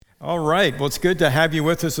All right. Well, it's good to have you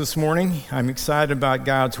with us this morning. I'm excited about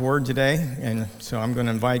God's Word today, and so I'm going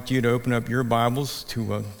to invite you to open up your Bibles to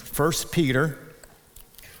 1 Peter,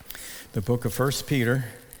 the book of 1 Peter,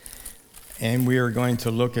 and we are going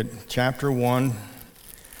to look at chapter 1,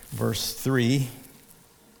 verse 3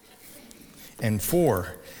 and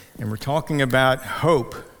 4, and we're talking about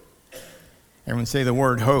hope. Everyone say the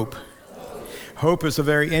word hope. Hope is a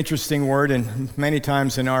very interesting word, and many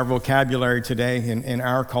times in our vocabulary today, in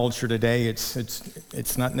our culture today,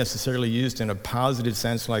 it's not necessarily used in a positive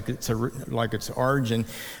sense like its origin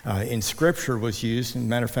in Scripture was used. As a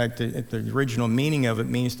matter of fact, the original meaning of it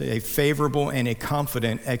means a favorable and a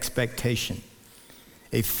confident expectation.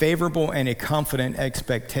 A favorable and a confident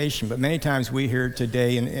expectation. But many times we hear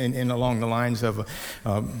today in along the lines of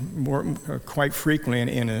quite frequently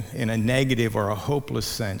in a negative or a hopeless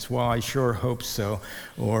sense. Well, I sure hope so.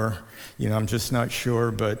 Or, I'm just not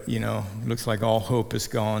sure, but, looks like all hope is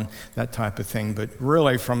gone, that type of thing. But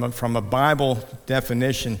really, from a Bible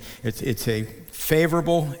definition, it's a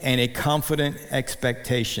favorable and a confident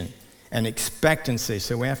expectation. And expectancy.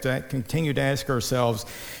 So we have to continue to ask ourselves,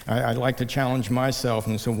 I'd like to challenge myself,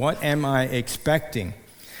 and so what am I expecting?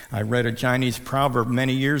 I read a Chinese proverb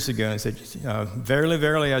many years ago, and it said, verily,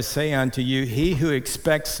 verily, I say unto you, he who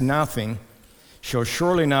expects nothing shall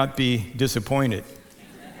surely not be disappointed.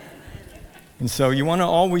 And so you want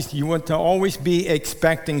to always be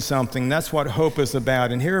expecting something. That's what hope is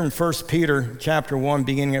about. And here in 1 Peter chapter 1,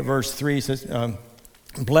 beginning at verse 3, it says,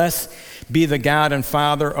 Blessed be the God and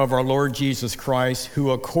Father of our Lord Jesus Christ,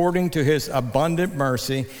 who according to his abundant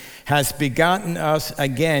mercy has begotten us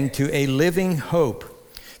again to a living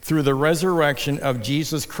hope through the resurrection of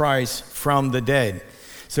Jesus Christ from the dead.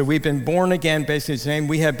 So we've been born again, basically saying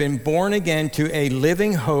we have been born again to a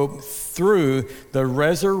living hope through the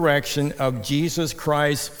resurrection of Jesus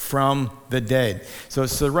Christ from the dead. So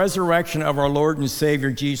it's the resurrection of our Lord and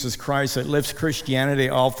Savior Jesus Christ that lifts Christianity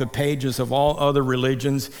off the pages of all other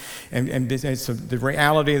religions. And it's the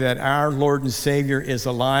reality that our Lord and Savior is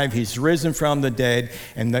alive. He's risen from the dead,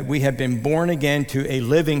 and that we have been born again to a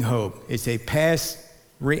living hope. It's a past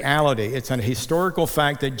reality. It's a historical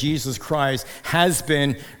fact that Jesus Christ has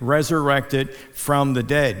been resurrected from the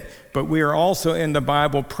dead. But we are also in the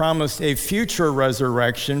Bible promised a future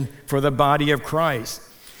resurrection for the body of Christ.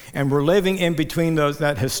 And we're living in between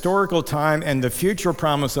that historical time and the future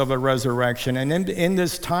promise of a resurrection. And in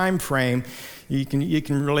this time frame, you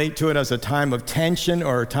can relate to it as a time of tension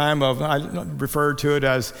or a time of, I refer to it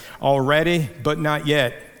as already, but not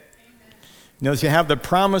yet. Notice you have the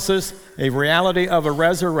promises, a reality of a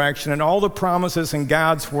resurrection, and all the promises in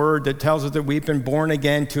God's Word that tells us that we've been born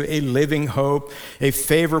again to a living hope, a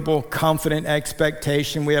favorable, confident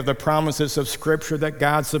expectation. We have the promises of Scripture that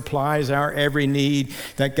God supplies our every need,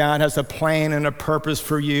 that God has a plan and a purpose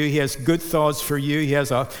for you. He has good thoughts for you. He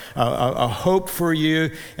has a hope for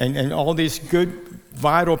you, and all these good,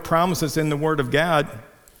 vital promises in the Word of God.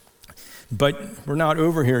 But we're not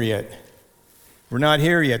over here yet. We're not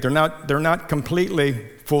here yet. They're not completely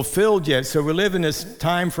fulfilled yet. So we live in this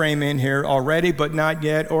time frame in here already, but not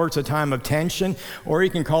yet. Or it's a time of tension, or you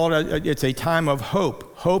can call it it's a time of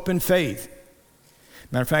hope and faith.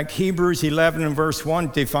 Matter of fact, Hebrews 11 and verse 1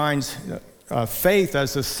 defines faith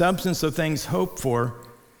as the substance of things hoped for,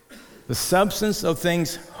 the substance of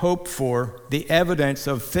things hoped for, the evidence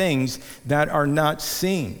of things that are not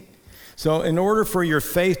seen. So in order for your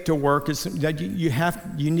faith to work, it's that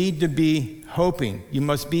you need to be hoping. You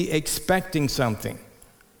must be expecting something.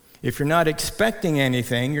 If you're not expecting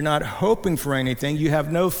anything, you're not hoping for anything, you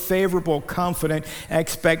have no favorable, confident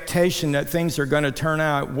expectation that things are going to turn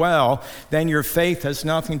out well, then your faith has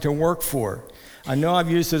nothing to work for. I know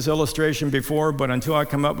I've used this illustration before, but until I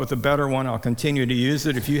come up with a better one, I'll continue to use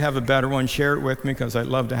it. If you have a better one, share it with me, because I'd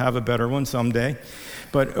love to have a better one someday.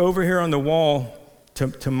 But over here on the wall,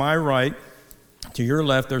 to my right, to your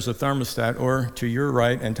left, there's a thermostat, or to your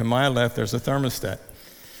right and to my left, there's a thermostat.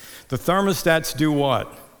 The thermostats do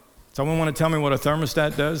what? Someone want to tell me what a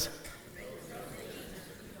thermostat does?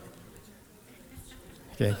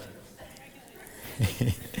 Okay.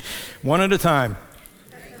 One at a time.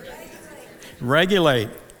 Regulate.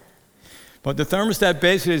 What the thermostat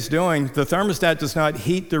basically is doing, the thermostat does not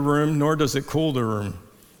heat the room, nor does it cool the room.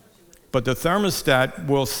 But the thermostat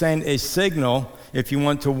will send a signal. If you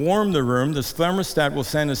want to warm the room, this thermostat will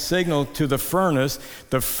send a signal to the furnace.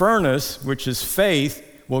 The furnace, which is faith,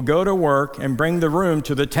 will go to work and bring the room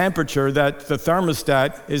to the temperature that the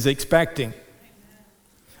thermostat is expecting.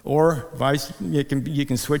 Or you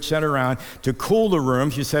can switch that around. To cool the room,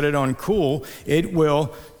 if you set it on cool, it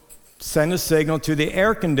will send a signal to the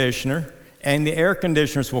air conditioner, and the air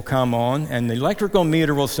conditioners will come on, and the electrical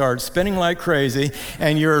meter will start spinning like crazy,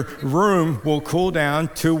 and your room will cool down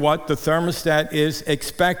to what the thermostat is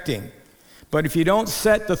expecting. But if you don't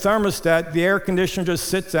set the thermostat, the air conditioner just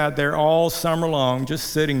sits out there all summer long,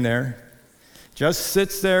 just sitting there. Just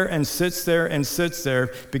sits there and sits there and sits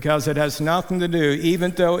there because it has nothing to do,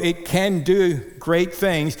 even though it can do great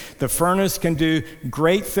things. The furnace can do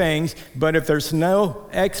great things, but if there's no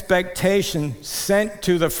expectation sent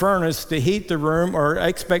to the furnace to heat the room or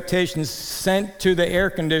expectations sent to the air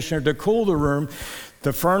conditioner to cool the room,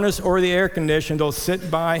 the furnace or the air conditioner will sit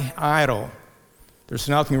by idle. There's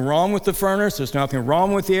nothing wrong with the furnace. There's nothing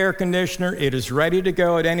wrong with the air conditioner. It is ready to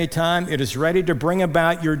go at any time. It is ready to bring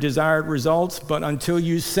about your desired results. But until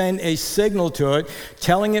you send a signal to it,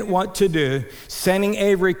 telling it what to do, sending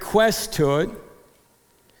a request to it,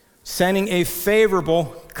 sending a favorable,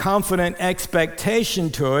 confident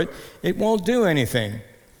expectation to it, it won't do anything.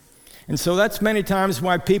 And so that's many times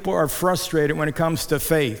why people are frustrated when it comes to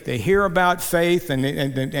faith. They hear about faith and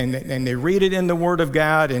they read it in the Word of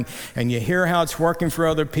God and you hear how it's working for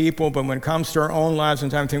other people, but when it comes to our own lives,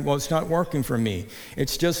 sometimes we think, well, it's not working for me.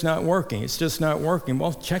 It's just not working. It's just not working.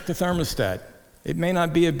 Well, check the thermostat. It may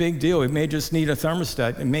not be a big deal. It may just need a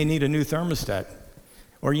thermostat. It may need a new thermostat.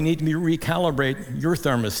 Or you need to recalibrate your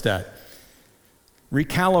thermostat.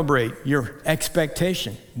 Recalibrate your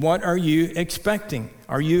expectation. What are you expecting?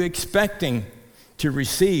 Are you expecting to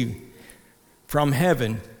receive from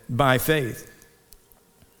heaven by faith?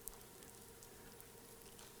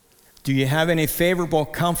 Do you have any favorable,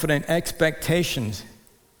 confident expectations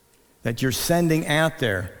that you're sending out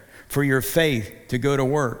there for your faith to go to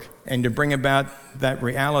work and to bring about that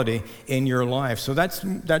reality in your life? So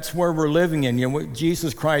that's where we're living in. You know,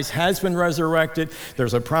 Jesus Christ has been resurrected.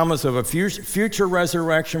 There's a promise of a future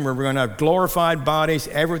resurrection where we're going to have glorified bodies.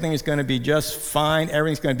 Everything is going to be just fine.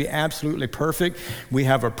 Everything's going to be absolutely perfect. We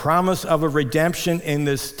have a promise of a redemption in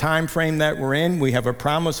this time frame that we're in. We have a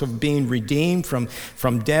promise of being redeemed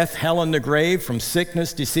from death, hell, and the grave, from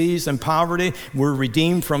sickness, disease, and poverty. We're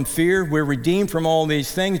redeemed from fear. We're redeemed from all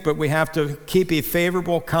these things, but we have to keep a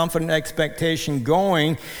favorable, confident expectation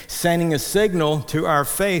going, sending a signal to our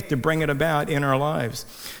faith to bring it about in our lives.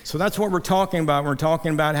 So that's what we're talking about. We're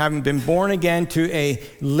talking about having been born again to a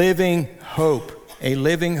living hope, a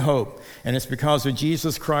living hope. And it's because of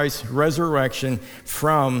Jesus Christ's resurrection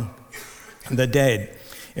from the dead.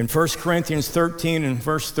 In 1 Corinthians 13 and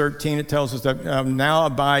verse 13, it tells us that now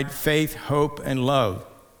abide faith, hope, and love.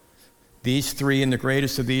 These three, and the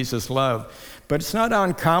greatest of these is love. But it's not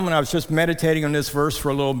uncommon. I was just meditating on this verse for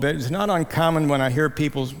a little bit. It's not uncommon when I hear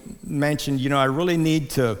people mention, I really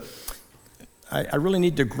need to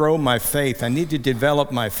grow my faith. I need to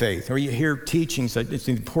develop my faith. Or you hear teachings that it's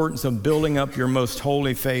the importance of building up your most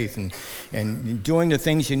holy faith and doing the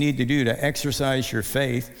things you need to do to exercise your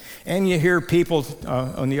faith. And you hear people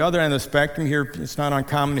on the other end of the spectrum, it's not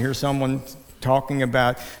uncommon to hear someone talking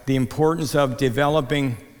about the importance of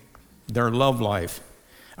developing their love life.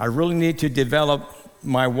 I really need to develop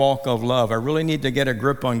my walk of love. I really need to get a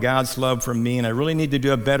grip on God's love for me, and I really need to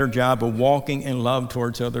do a better job of walking in love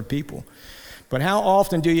towards other people. But how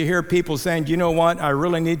often do you hear people saying, you know what, I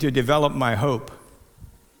really need to develop my hope?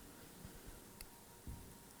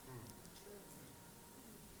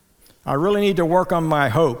 I really need to work on my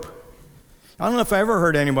hope. I don't know if I ever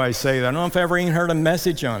heard anybody say that. I don't know if I ever even heard a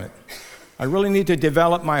message on it. I really need to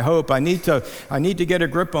develop my hope. I need to get a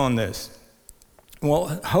grip on this.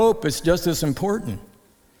 Well, hope is just as important.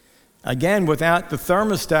 Again, without the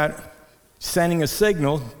thermostat sending a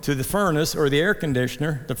signal to the furnace or the air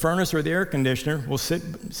conditioner, the furnace or the air conditioner will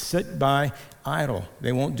sit by idle.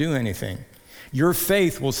 They won't do anything. Your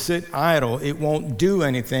faith will sit idle. It won't do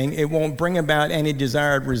anything. It won't bring about any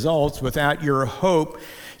desired results without your hope.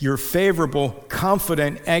 Your favorable,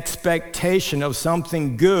 confident expectation of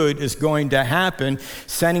something good is going to happen,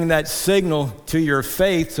 sending that signal to your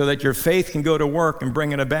faith so that your faith can go to work and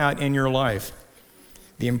bring it about in your life.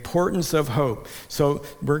 The importance of hope. So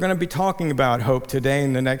we're going to be talking about hope today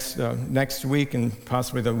and the next week and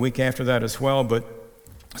possibly the week after that as well. But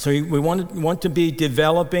so we want to be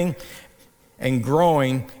developing and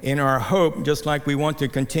growing in our hope, just like we want to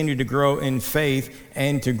continue to grow in faith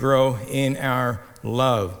and to grow in our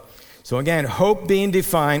love. So again, hope being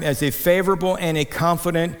defined as a favorable and a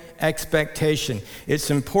confident expectation.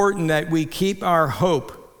 It's important that we keep our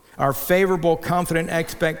hope, our favorable, confident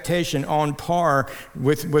expectation on par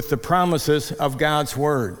with the promises of God's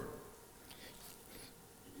Word.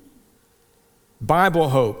 Bible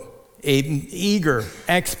hope, an eager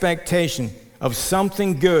expectation of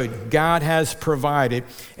something good God has provided.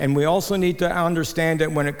 And we also need to understand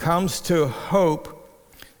that when it comes to hope,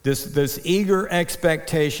 This eager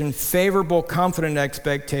expectation, favorable, confident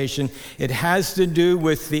expectation, it has to do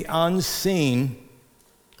with the unseen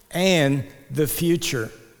and the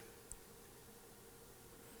future.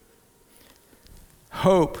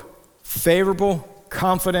 Hope, favorable,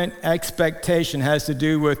 confident expectation has to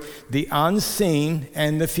do with the unseen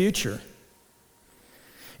and the future.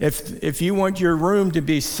 If you want your room to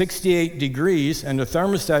be 68 degrees and the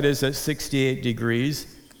thermostat is at 68 degrees,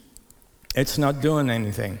 it's not doing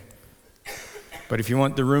anything. But if you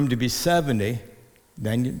want the room to be 70,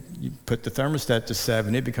 then you put the thermostat to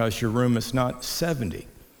 70 because your room is not 70.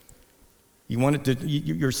 You want it to,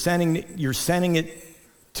 you're sending it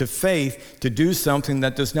to faith to do something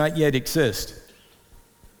that does not yet exist.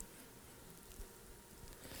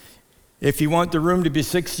 If you want the room to be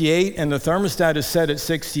 68 and the thermostat is set at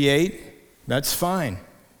 68, that's fine.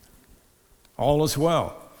 All is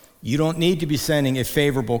well. You don't need to be sending a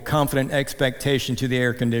favorable, confident expectation to the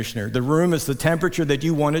air conditioner. The room is the temperature that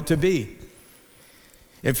you want it to be.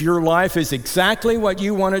 If your life is exactly what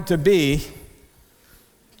you want it to be,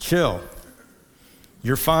 chill.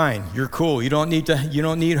 You're fine. You're cool. You don't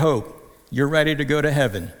need hope. You're ready to go to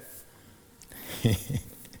heaven.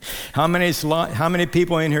 How many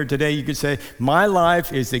people in here today you could say, my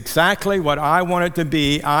life is exactly what I want it to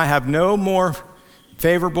be. I have no more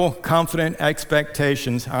favorable, confident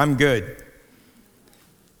expectations. I'm good.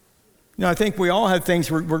 I think we all have things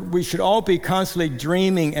where we should all be constantly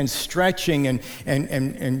dreaming and stretching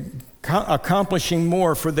and accomplishing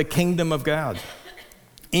more for the kingdom of God.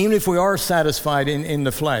 Even if we are satisfied in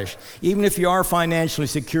the flesh, even if you are financially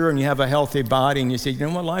secure and you have a healthy body and you say, you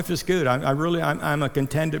know what, life is good. I'm a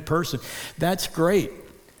contented person. That's great.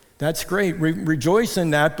 That's great. Rejoice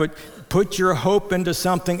in that, but put your hope into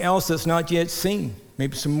something else that's not yet seen.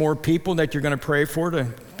 Maybe some more people that you're going to pray for to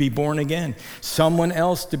be born again. Someone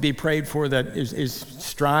else to be prayed for that is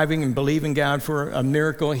striving and believing God for a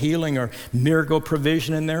miracle healing or miracle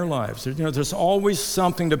provision in their lives. There's always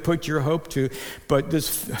something to put your hope to, but this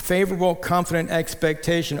favorable, confident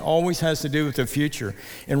expectation always has to do with the future.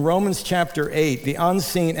 In Romans chapter 8, the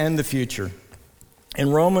unseen and the future. In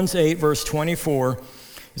Romans 8, verse 24,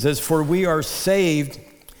 it says, "For we are saved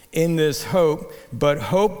in this hope, but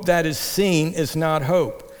hope that is seen is not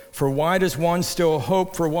hope. For why does one still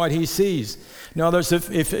hope for what he sees?" In other words,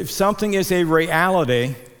 if something is a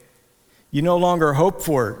reality, you no longer hope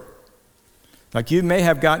for it. Like you may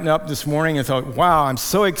have gotten up this morning and thought, wow, I'm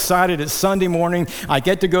so excited. It's Sunday morning. I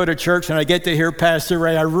get to go to church and I get to hear Pastor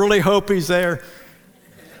Ray. I really hope he's there.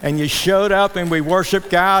 And you showed up and we worship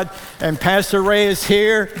God and Pastor Ray is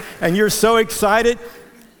here and you're so excited.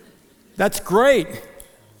 That's great.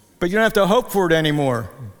 But you don't have to hope for it anymore.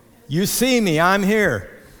 You see me, I'm here.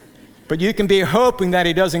 But you can be hoping that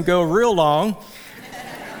he doesn't go real long,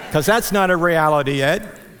 because that's not a reality yet.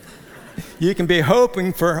 You can be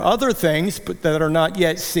hoping for other things but that are not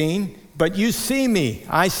yet seen, but you see me,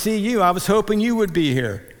 I see you. I was hoping you would be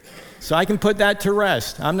here. So I can put that to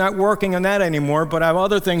rest. I'm not working on that anymore, but I have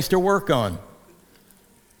other things to work on.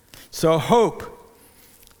 So hope.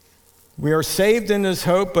 We are saved in this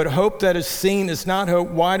hope, but hope that is seen is not hope.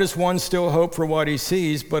 Why does one still hope for what he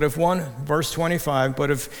sees? Verse 25,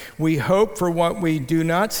 but if we hope for what we do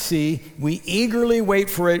not see, we eagerly wait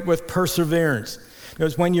for it with perseverance.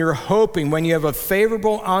 Because when you're hoping, when you have a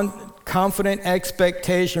favorable, confident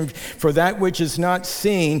expectation for that which is not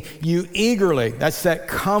seen, you eagerly, that's that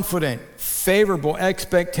confident, favorable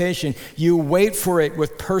expectation, you wait for it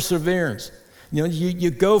with perseverance.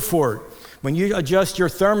 You go for it. When you adjust your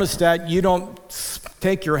thermostat, you don't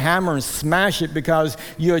take your hammer and smash it because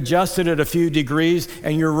you adjusted it a few degrees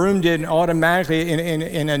and your room didn't automatically,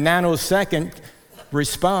 in a nanosecond,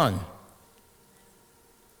 respond.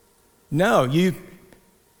 No, you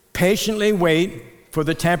patiently wait for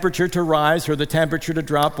the temperature to rise or the temperature to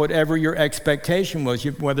drop, whatever your expectation was,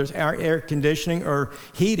 whether it's air conditioning or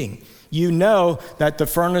heating. You know that the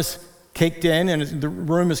furnace kicked in and the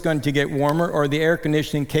room is going to get warmer, or the air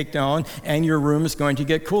conditioning kicked on and your room is going to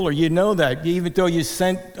get cooler. You know that. Even though you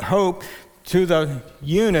sent hope to the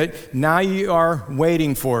unit, now you are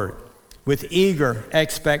waiting for it with eager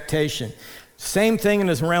expectation. Same thing in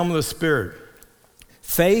the realm of the Spirit.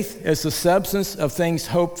 Faith is the substance of things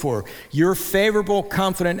hoped for. Your favorable,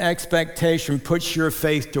 confident expectation puts your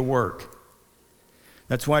faith to work.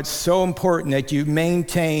 That's why it's so important that you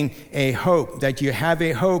maintain a hope, that you have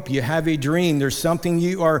a hope, you have a dream. There's something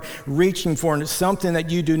you are reaching for, and it's something that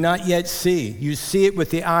you do not yet see. You see it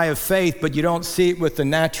with the eye of faith, but you don't see it with the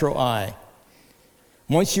natural eye.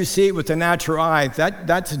 Once you see it with the natural eye,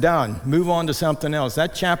 that's done. Move on to something else.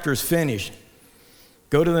 That chapter is finished.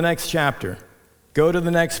 Go to the next chapter. Go to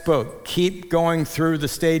the next boat. Keep going through the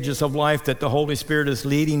stages of life that the Holy Spirit is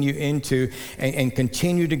leading you into and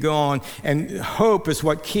continue to go on. And hope is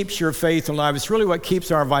what keeps your faith alive. It's really what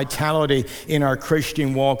keeps our vitality in our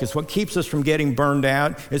Christian walk. It's what keeps us from getting burned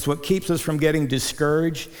out. It's what keeps us from getting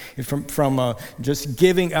discouraged, from just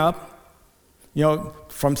giving up.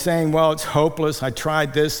 From saying, well, it's hopeless. I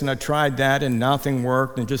tried this and I tried that and nothing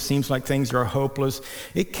worked and it just seems like things are hopeless.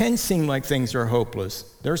 It can seem like things are hopeless.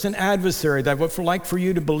 There's an adversary that would like for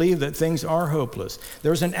you to believe that things are hopeless.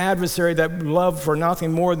 There's an adversary that would love for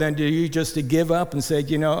nothing more than you just to give up and say,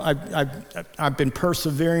 I've been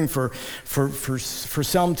persevering for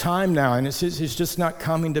some time now and it's just not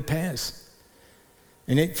coming to pass.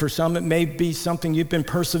 And for some, it may be something you've been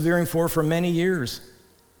persevering for many years.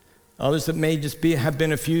 Others that may just have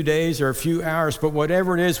been a few days or a few hours, but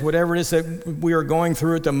whatever it is that we are going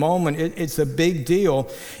through at the moment, it's a big deal.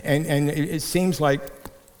 And it seems like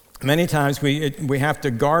many times we have to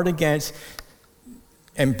guard against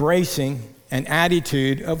embracing an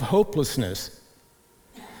attitude of hopelessness.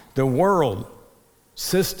 The world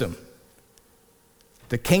system,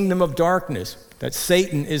 the kingdom of darkness that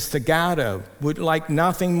Satan is the god of, would like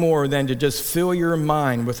nothing more than to just fill your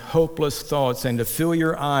mind with hopeless thoughts and to fill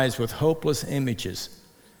your eyes with hopeless images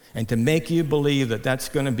and to make you believe that that's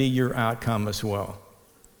going to be your outcome as well.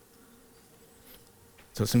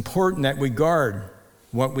 So it's important that we guard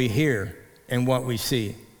what we hear and what we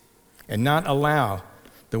see and not allow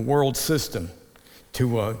the world system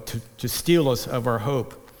to steal us of our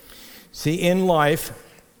hope. See, in life,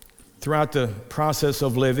 throughout the process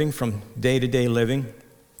of living, from day-to-day living,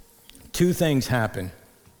 two things happen.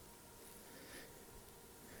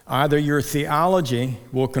 Either your theology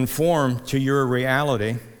will conform to your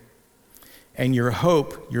reality, and your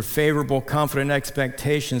hope, your favorable, confident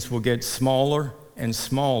expectations will get smaller and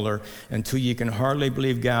smaller until you can hardly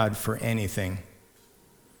believe God for anything.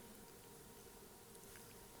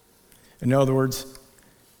 In other words,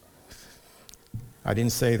 I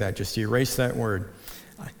didn't say that, just erase that word.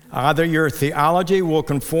 Either your theology will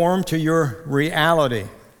conform to your reality,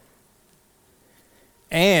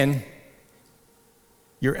 and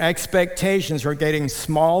your expectations are getting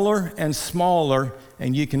smaller and smaller,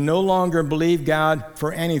 and you can no longer believe God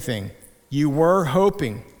for anything. You were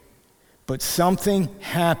hoping, but something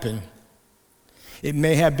happened. It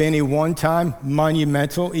may have been a one-time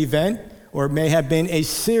monumental event, or it may have been a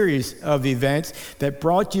series of events that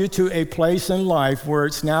brought you to a place in life where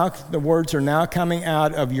the words are now coming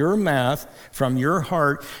out of your mouth, from your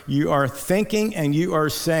heart. You are thinking and you are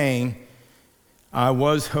saying, I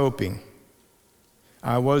was hoping.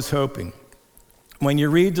 I was hoping. When you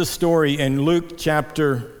read the story in Luke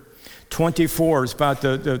chapter 24, it's about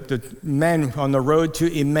the men on the road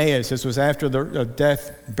to Emmaus. This was after the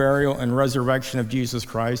death, burial, and resurrection of Jesus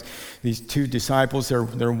Christ. These two disciples,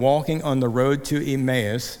 they're walking on the road to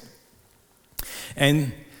Emmaus,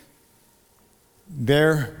 and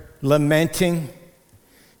they're lamenting.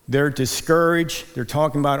 They're discouraged. They're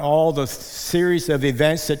talking about all the series of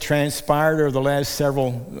events that transpired over the last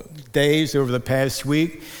several days, over the past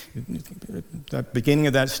week. The beginning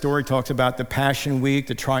of that story talks about the Passion Week,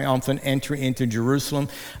 the triumphant entry into Jerusalem.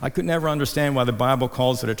 I could never understand why the Bible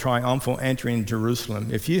calls it a triumphal entry in Jerusalem.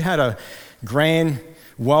 If you had a grand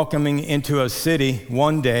welcoming into a city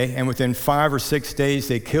one day, and within 5 or 6 days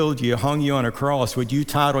they killed you, hung you on a cross, would you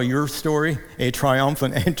title your story a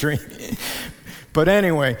triumphant entry? But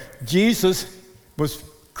anyway, Jesus was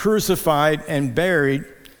crucified and buried.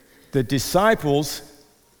 The disciples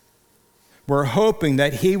were hoping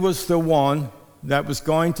that he was the one that was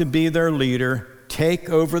going to be their leader, take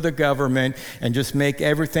over the government, and just make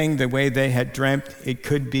everything the way they had dreamt it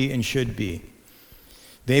could be and should be.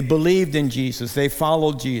 They believed in Jesus. They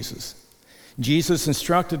followed Jesus. Jesus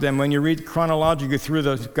instructed them, when you read chronologically through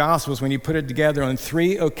the Gospels, when you put it together, on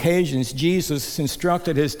 3 occasions, Jesus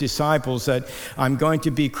instructed his disciples that I'm going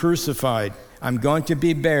to be crucified, I'm going to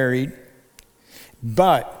be buried,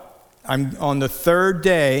 but on the 3rd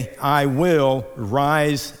day, I will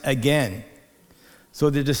rise again. So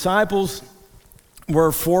the disciples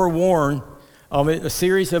were forewarned of a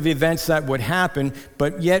series of events that would happen,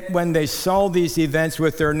 but yet when they saw these events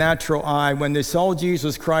with their natural eye, when they saw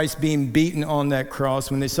Jesus Christ being beaten on that cross,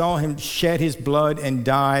 when they saw him shed his blood and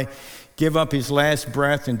die, give up his last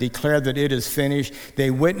breath and declare that it is finished, they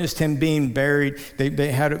witnessed him being buried,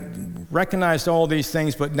 they had recognized all these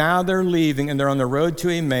things, but now they're leaving and they're on the road to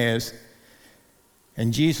Emmaus,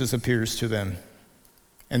 and Jesus appears to them.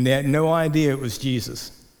 And they had no idea it was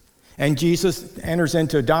Jesus. And Jesus enters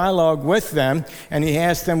into a dialogue with them, and he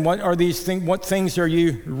asks them, what are these things? What things are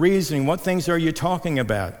you reasoning? What things are you talking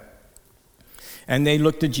about? And they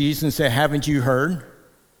looked at Jesus and said, haven't you heard?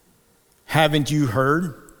 Haven't you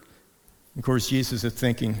heard? Of course, Jesus is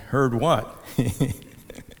thinking, heard what?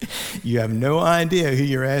 You have no idea who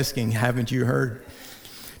you're asking, haven't you heard?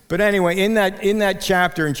 But anyway, in that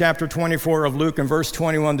chapter, in chapter 24 of Luke, in verse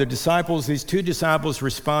 21, these two disciples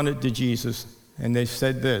responded to Jesus, and they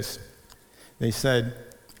said this. They said,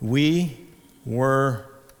 we were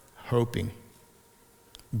hoping,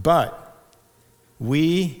 but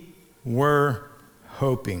we were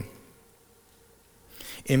hoping,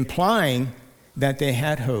 implying that they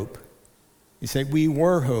had hope. He said, we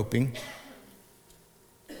were hoping,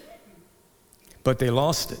 but they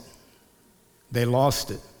lost it. They lost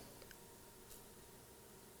it.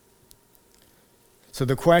 So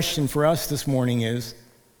the question for us this morning is,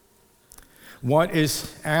 what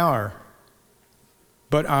is our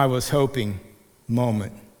 "but I was hoping"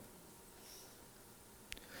 moment?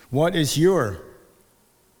 What is your,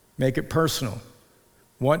 make it personal,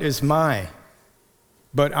 what is my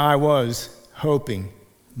 "but I was hoping"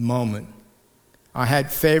 moment? I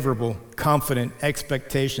had favorable, confident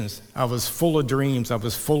expectations. I was full of dreams. I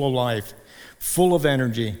was full of life, full of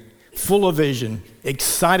energy, full of vision,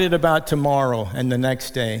 excited about tomorrow and the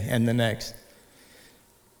next day and the next.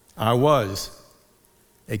 I was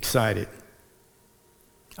excited.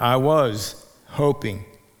 I was hoping.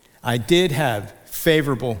 I did have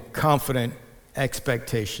favorable, confident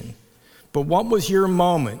expectation. But what was your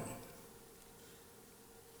moment?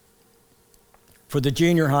 For the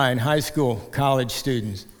junior high and high school, college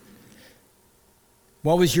students,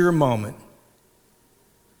 what was your moment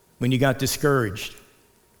when you got discouraged?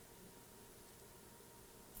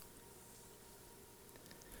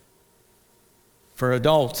 For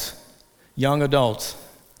adults, young adults,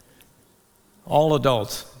 all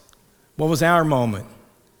adults, what was our moment?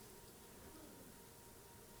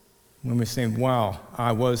 When we say, wow,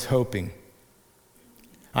 I was hoping.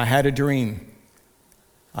 I had a dream.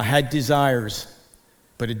 I had desires,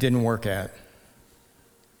 but it didn't work out.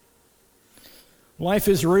 Life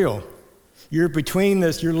is real. You're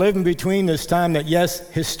living between this time that, yes,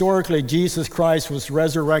 historically, Jesus Christ was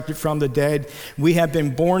resurrected from the dead. We have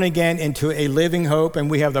been born again into a living hope,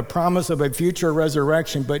 and we have the promise of a future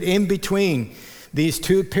resurrection. But in between these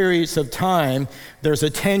two periods of time, there's a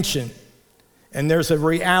tension, and there's a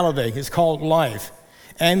reality. It's called life.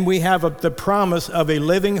 And we have the promise of a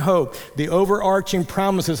living hope, the overarching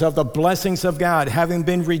promises of the blessings of God, having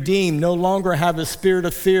been redeemed, no longer have the spirit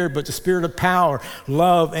of fear, but the spirit of power,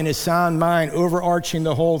 love, and a sound mind overarching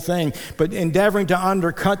the whole thing. But endeavoring to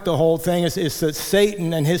undercut the whole thing is that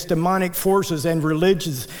Satan and his demonic forces and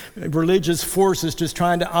religious forces just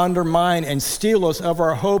trying to undermine and steal us of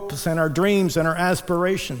our hopes and our dreams and our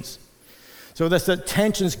aspirations. So that's the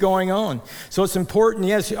tensions going on. So it's important,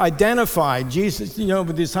 yes, identify. Jesus,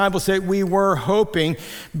 the disciples say we were hoping,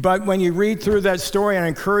 but when you read through that story, and I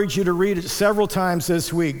encourage you to read it several times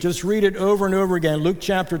this week. Just read it over and over again. Luke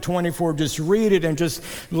chapter 24, just read it and just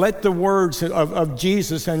let the words of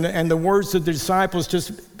Jesus and the words of the disciples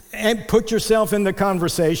just put yourself in the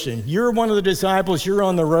conversation. You're one of the disciples, you're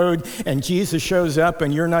on the road, and Jesus shows up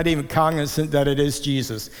and you're not even cognizant that it is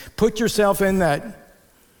Jesus. Put yourself in that.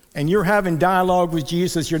 And you're having dialogue with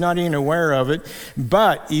Jesus, you're not even aware of it.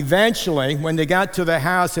 But eventually, when they got to the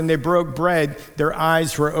house and they broke bread, their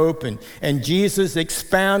eyes were open. And Jesus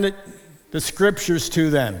expounded the scriptures to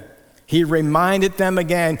them. He reminded them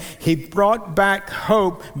again. He brought back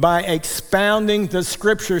hope by expounding the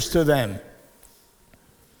scriptures to them.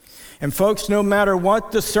 And folks, no matter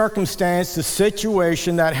what the circumstance, the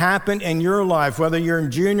situation that happened in your life, whether you're in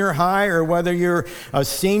junior high or whether you're a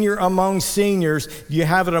senior among seniors, you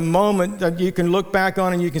have a moment that you can look back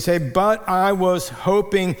on and you can say, but I was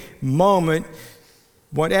hoping moment.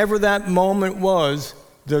 Whatever that moment was,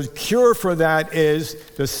 the cure for that is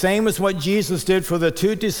the same as what Jesus did for the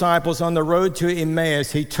two disciples on the road to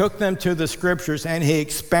Emmaus. He took them to the scriptures and he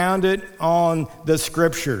expounded on the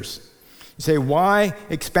scriptures. You say, why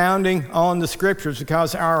expounding on the scriptures?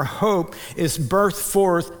 Because our hope is birthed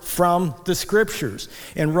forth from the scriptures.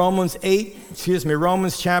 In Romans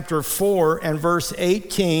chapter 4 and verse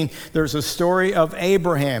 18, there's a story of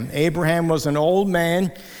Abraham. Abraham was an old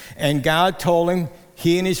man, and God told him,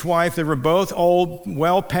 he and his wife, they were both old,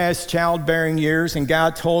 well past childbearing years, and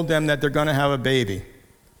God told them that they're going to have a baby.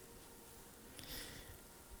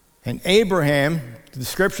 And Abraham, the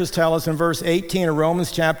scriptures tell us in verse 18 of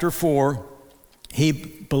Romans chapter 4, he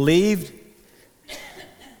believed,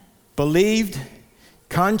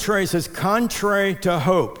 contrary, it says contrary to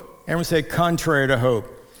hope. Everyone say contrary to hope.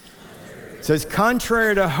 It says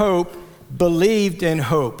contrary to hope, believed in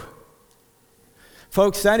hope.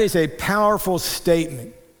 Folks, that is a powerful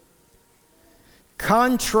statement.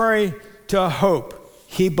 contrary to hope,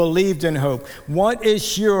 he believed in hope. What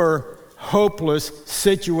is your hopeless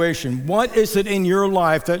situation? What is it in your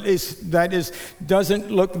life that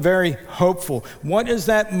doesn't look very hopeful? What is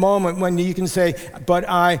that moment when you can say, but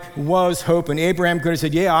I was hoping? Abraham could have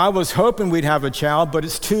said, yeah, I was hoping we'd have a child, but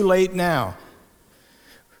it's too late now.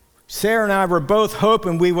 Sarah and I were both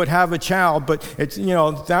hoping we would have a child, but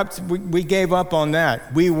we gave up on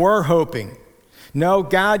that. We were hoping. No,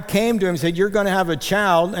 God came to him and said, you're going to have a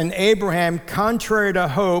child, and Abraham, contrary to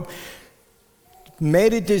hope,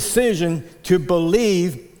 made a decision to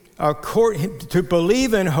believe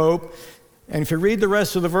in hope. And if you read the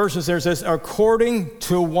rest of the verses, there says, according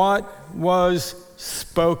to what was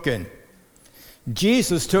spoken.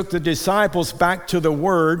 Jesus took the disciples back to the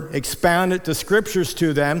Word, expounded the Scriptures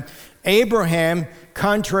to them. Abraham,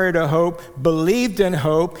 contrary to hope, believed in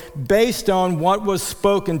hope based on what was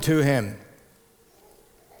spoken to him.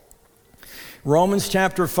 Romans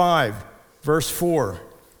chapter 5, verse 4.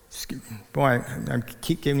 Boy, I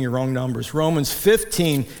keep giving you wrong numbers. Romans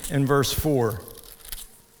 15 and verse 4.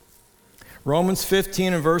 Romans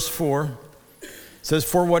 15 and verse 4 says,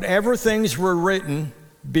 for whatever things were written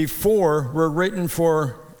before were written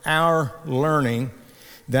for our learning,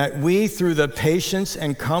 that we through the patience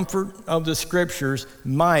and comfort of the Scriptures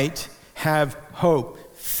might have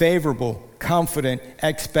hope, favorable, confident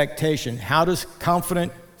expectation. How does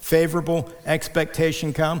confident, favorable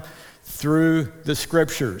expectation come? Through the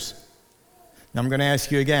Scriptures. Now I'm going to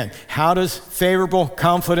ask you again. How does favorable,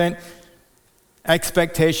 confident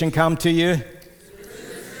expectation come to you?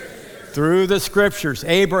 Through the Scriptures.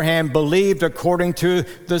 Abraham believed according to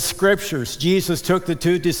the Scriptures. Jesus took the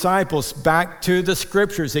two disciples back to the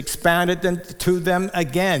Scriptures, expanded them to them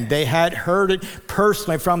again. They had heard it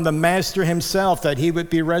personally from the Master himself that he would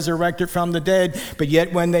be resurrected from the dead. But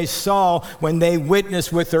yet when they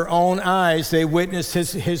witnessed with their own eyes, they witnessed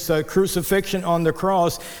his crucifixion on the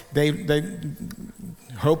cross,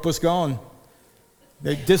 hope was gone.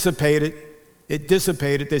 It dissipated.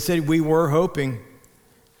 They said, we were hoping.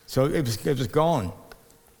 So it was gone.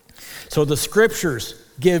 So the Scriptures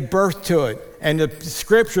give birth to it, and the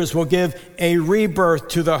Scriptures will give a rebirth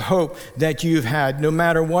to the hope that you've had, no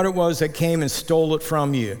matter what it was that came and stole it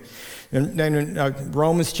from you. And then in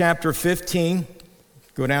Romans chapter 15,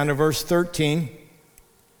 go down to verse 13.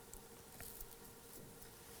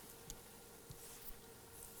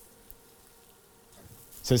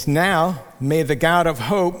 It says, now may the God of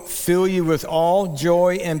hope fill you with all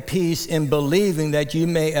joy and peace in believing that you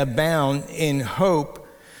may abound in hope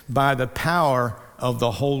by the power of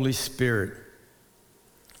the Holy Spirit.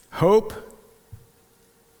 Hope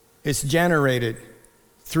is generated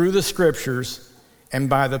through the Scriptures and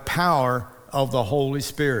by the power of the Holy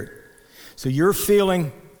Spirit. So you're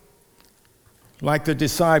feeling like the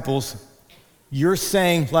disciples. You're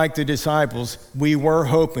saying, like the disciples, we were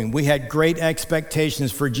hoping. We had great expectations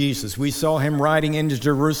for Jesus. We saw him riding into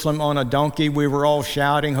Jerusalem on a donkey. We were all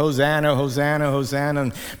shouting, Hosanna, Hosanna, Hosanna.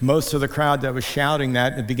 And most of the crowd that was shouting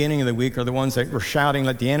that at the beginning of the week are the ones that were shouting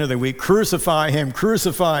at the end of the week, crucify him,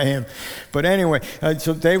 crucify him. But anyway,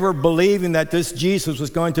 so they were believing that this Jesus was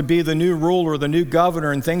going to be the new ruler, the new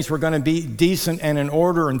governor, and things were going to be decent and in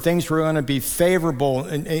order, and things were going to be favorable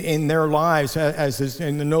in their lives,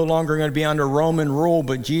 and no longer going to be under Roman rule,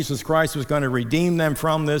 but Jesus Christ was going to redeem them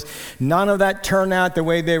from this. None of that turned out the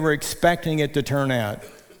way they were expecting it to turn out.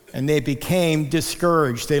 And they became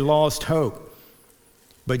discouraged. They lost hope.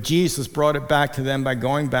 But Jesus brought it back to them by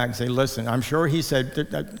going back and saying, listen, I'm sure he said,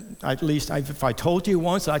 at least if I told you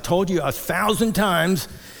once, I told you 1,000 times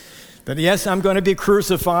that yes, I'm going to be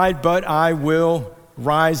crucified, but I will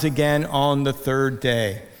rise again on the third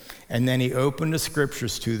day. And then he opened the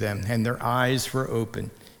Scriptures to them, and their eyes were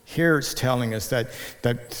open. Here it's telling us that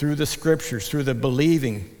through the Scriptures, through the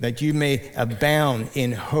believing, that you may abound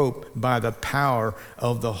in hope by the power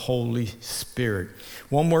of the Holy Spirit.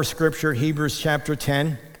 One more scripture, Hebrews chapter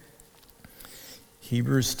 10.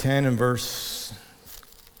 Hebrews 10 and verse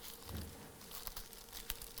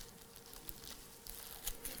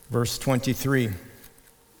 23. It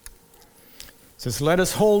says, let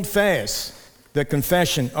us hold fast the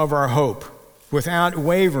confession of our hope without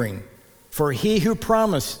wavering. For he who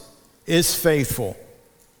promised is faithful.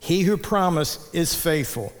 He who promised is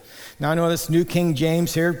faithful. Now I know that's New King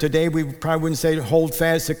James here. Today we probably wouldn't say hold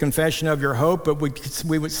fast the confession of your hope, but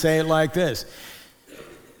we would say it like this.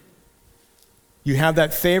 You have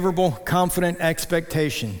that favorable, confident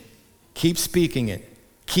expectation. Keep speaking it.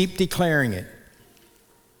 Keep declaring it.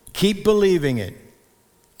 Keep believing it.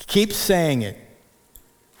 Keep saying it.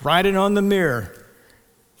 Write it on the mirror.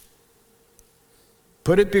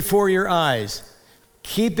 Put it before your eyes.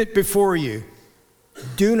 Keep it before you.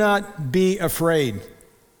 Do not be afraid.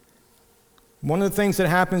 One of the things that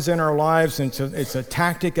happens in our lives, and it's a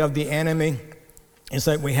tactic of the enemy, is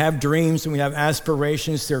that we have dreams and we have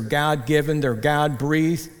aspirations. They're God-given, they're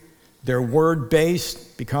God-breathed, they're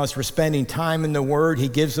word-based because we're spending time in the Word. He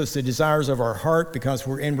gives us the desires of our heart because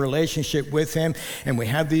we're in relationship with Him, and we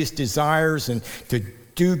have these desires and to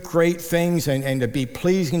do great things and to be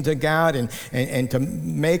pleasing to God and to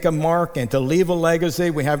make a mark and to leave a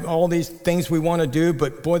legacy. We have all these things we want to do,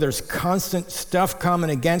 but boy, there's constant stuff coming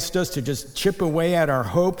against us to just chip away at our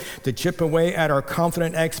hope, to chip away at our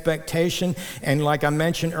confident expectation. And like I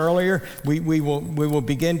mentioned earlier, we will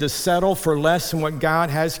begin to settle for less than what God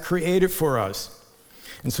has created for us.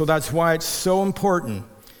 And so that's why it's so important.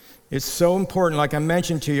 It's so important. Like I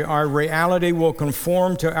mentioned to you, our reality will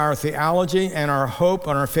conform to our theology, and our hope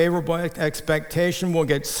and our favorable expectation will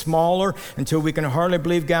get smaller until we can hardly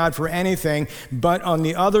believe God for anything. But on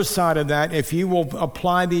the other side of that, if you will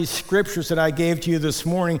apply these scriptures that I gave to you this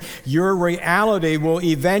morning, your reality will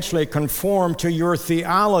eventually conform to your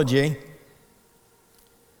theology,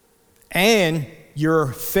 and your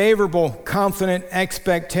favorable, confident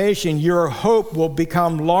expectation, your hope will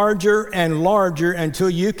become larger and larger until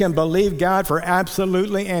you can believe God for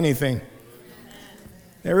absolutely anything.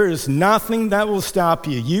 There is nothing that will stop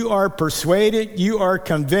you. You are persuaded, you are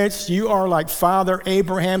convinced, you are like Father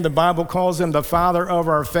Abraham. The Bible calls him the father of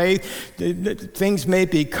our faith. Things may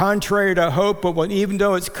be contrary to hope, but even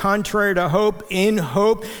though it's contrary to hope, in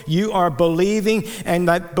hope, you are believing. And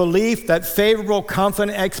that belief, that favorable,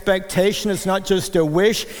 confident expectation is not just a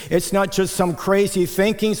wish. It's not just some crazy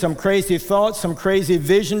thinking, some crazy thoughts, some crazy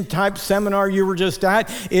vision type seminar you were just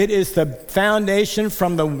at. It is the foundation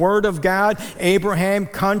from the Word of God. Abraham,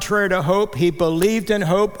 contrary to hope, he believed in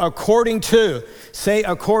hope according to. Say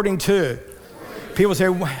according to. People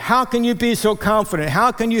say, how can you be so confident?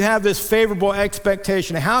 How can you have this favorable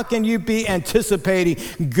expectation? How can you be anticipating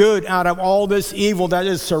good out of all this evil that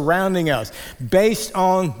is surrounding us? Based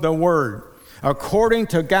on the Word. According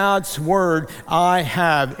to God's Word, I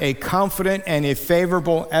have a confident and a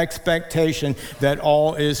favorable expectation that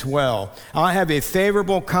all is well. I have a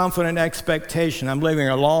favorable, confident expectation. I'm living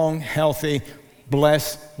a long, healthy,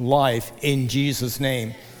 blessed life in Jesus'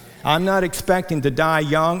 name. I'm not expecting to die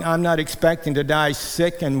young. I'm not expecting to die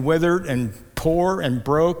sick and withered and poor and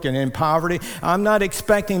broke and in poverty. I'm not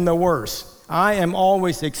expecting the worst. I am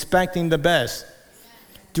always expecting the best.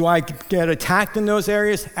 Do I get attacked in those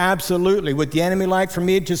areas? Absolutely. Would the enemy like for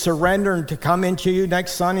me to surrender and to come into you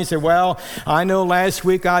next Sunday and say, well, I know last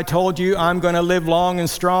week I told you I'm going to live long and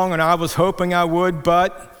strong, and I was hoping I would,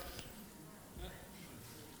 but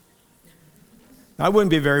that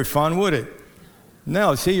wouldn't be very fun, would it?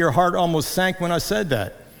 No, see, your heart almost sank when I said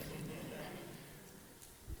that.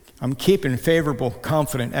 I'm keeping favorable,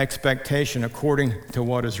 confident expectation according to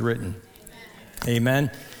what is written.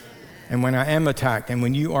 Amen. And when I am attacked, and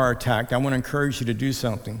when you are attacked, I want to encourage you to do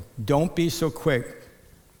something. Don't be so quick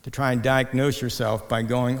to try and diagnose yourself by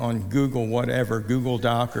going on Google whatever, Google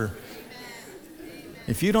Doc, or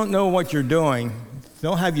if you don't know what you're doing,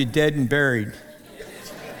 they'll have you dead and buried.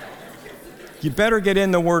 You better get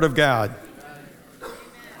in the Word of God.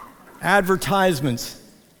 Advertisements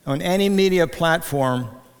on any media platform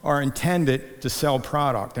are intended to sell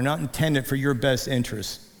product. They're not intended for your best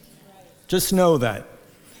interest. Just know that.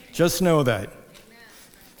 Just know that.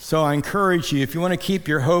 So I encourage you, if you want to keep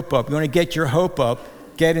your hope up, you want to get your hope up,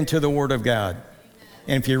 get into the Word of God.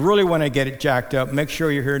 And if you really want to get it jacked up, make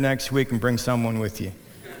sure you're here next week and bring someone with you.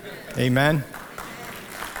 Amen?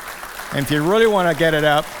 And if you really want to get it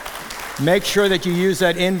up, make sure that you use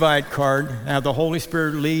that invite card and have the Holy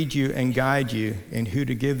Spirit lead you and guide you in who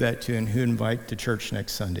to give that to and who to invite to church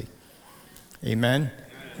next Sunday. Amen?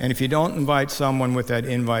 And if you don't invite someone with that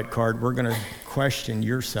invite card, we're going to question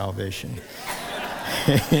your salvation.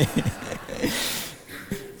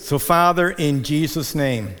 So, Father, in Jesus'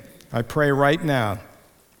 name, I pray right now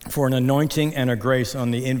for an anointing and a grace on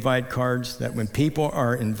the invite cards, that when people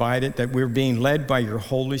are invited, that we're being led by your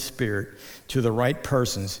Holy Spirit to the right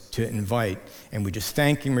persons to invite. And we just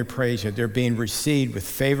thank you and we praise you. They're being received with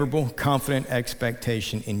favorable, confident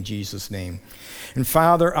expectation in Jesus' name. And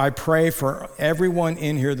Father, I pray for everyone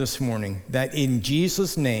in here this morning that in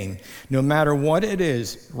Jesus' name, no matter what it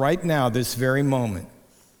is, right now, this very moment,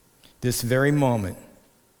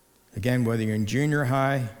 again, whether you're in junior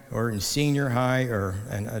high or in senior high or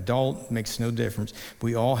an adult, makes no difference.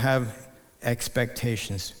 We all have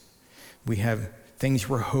expectations. We have things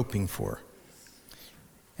we're hoping for.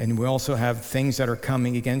 And we also have things that are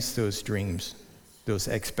coming against those dreams, those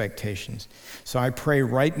expectations. So I pray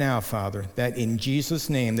right now, Father, that in Jesus'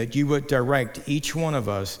 name, that you would direct each one of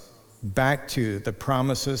us back to the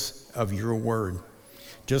promises of your word.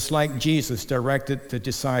 Just like Jesus directed the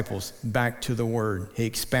disciples back to the word. He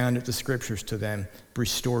expounded the scriptures to them,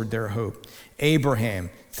 restored their hope. Abraham,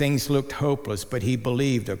 things looked hopeless, but he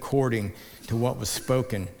believed according to what was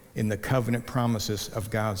spoken in the covenant promises of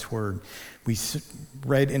God's word. We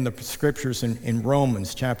read in the scriptures in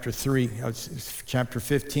Romans chapter 3, chapter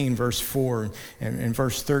 15, verse 4, and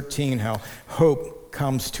verse 13, how hope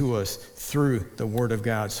comes to us through the word of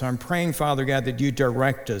God. So I'm praying, Father God, that you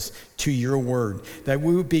direct us to your word, that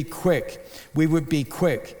we would be quick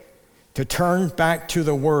to turn back to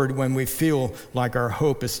the word when we feel like our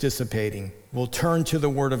hope is dissipating. We'll turn to the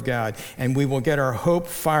word of God, and we will get our hope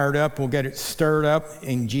fired up. We'll get it stirred up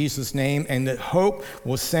in Jesus' name, and that hope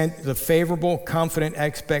will send the favorable, confident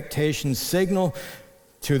expectation signal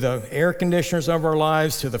to the air conditioners of our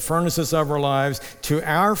lives, to the furnaces of our lives, to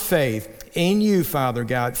our faith in you, Father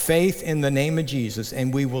God, faith in the name of Jesus,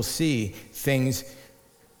 and we will see things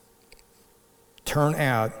turn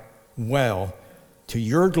out well to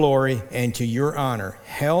your glory and to your honor.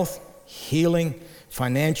 Health, healing,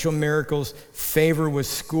 financial miracles, favor with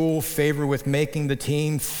school, favor with making the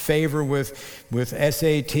team, favor with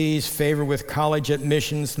SATs, favor with college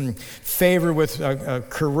admissions, and favor with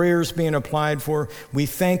careers being applied for. We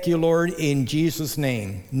thank you, Lord, in Jesus'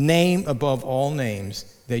 name above all names,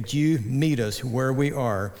 that you meet us where we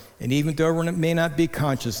are. And even though we may not be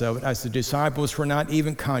conscious of it, as the disciples were not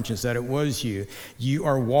even conscious that it was you, you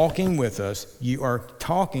are walking with us, you are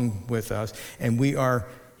talking with us, and we are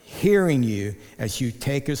hearing you as you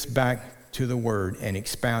take us back to the word and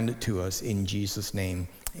expound it to us in Jesus' name.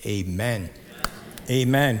 Amen.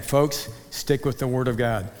 Amen. Folks, stick with the word of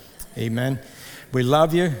God. Amen. We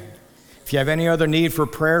love you. If you have any other need for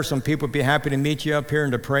prayer, some people would be happy to meet you up here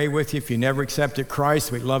and to pray with you. If you never accepted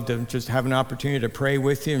Christ, we'd love to just have an opportunity to pray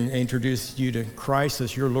with you and introduce you to Christ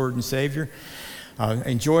as your Lord and Savior.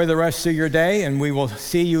 Enjoy the rest of your day, and we will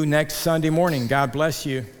see you next Sunday morning. God bless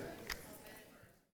you.